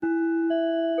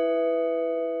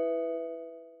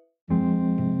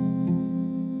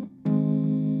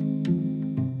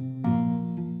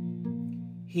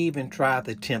He even tried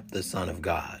to tempt the Son of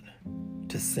God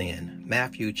to sin.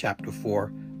 Matthew chapter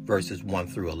 4, verses 1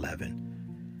 through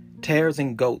 11. Tares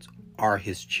and goats are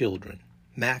his children.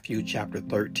 Matthew chapter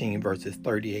 13, verses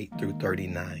 38 through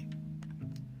 39.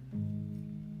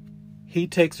 He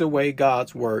takes away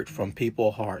God's word from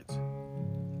people's hearts.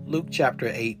 Luke chapter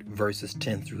 8, verses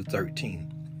 10 through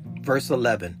 13. Verse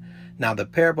 11. Now the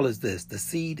parable is this: the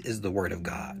seed is the word of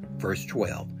God. Verse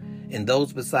 12. And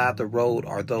those beside the road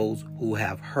are those who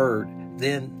have heard.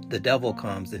 Then the devil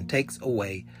comes and takes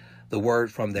away the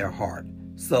word from their heart,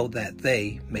 so that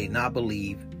they may not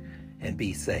believe and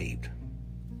be saved.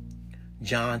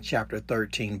 John chapter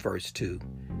 13, verse 2.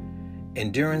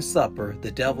 And during supper,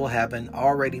 the devil having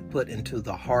already put into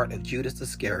the heart of Judas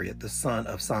Iscariot, the son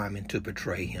of Simon, to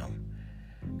betray him.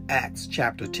 Acts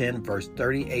chapter 10, verse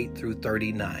 38 through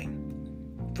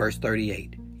 39. Verse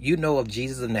 38. You know of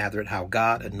Jesus of Nazareth, how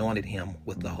God anointed him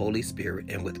with the Holy Spirit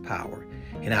and with power,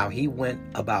 and how he went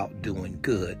about doing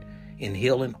good and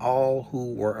healing all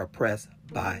who were oppressed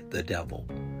by the devil,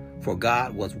 for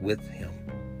God was with him.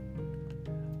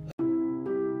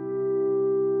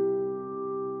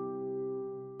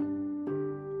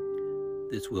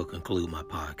 This will conclude my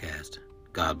podcast.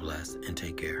 God bless and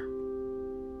take care.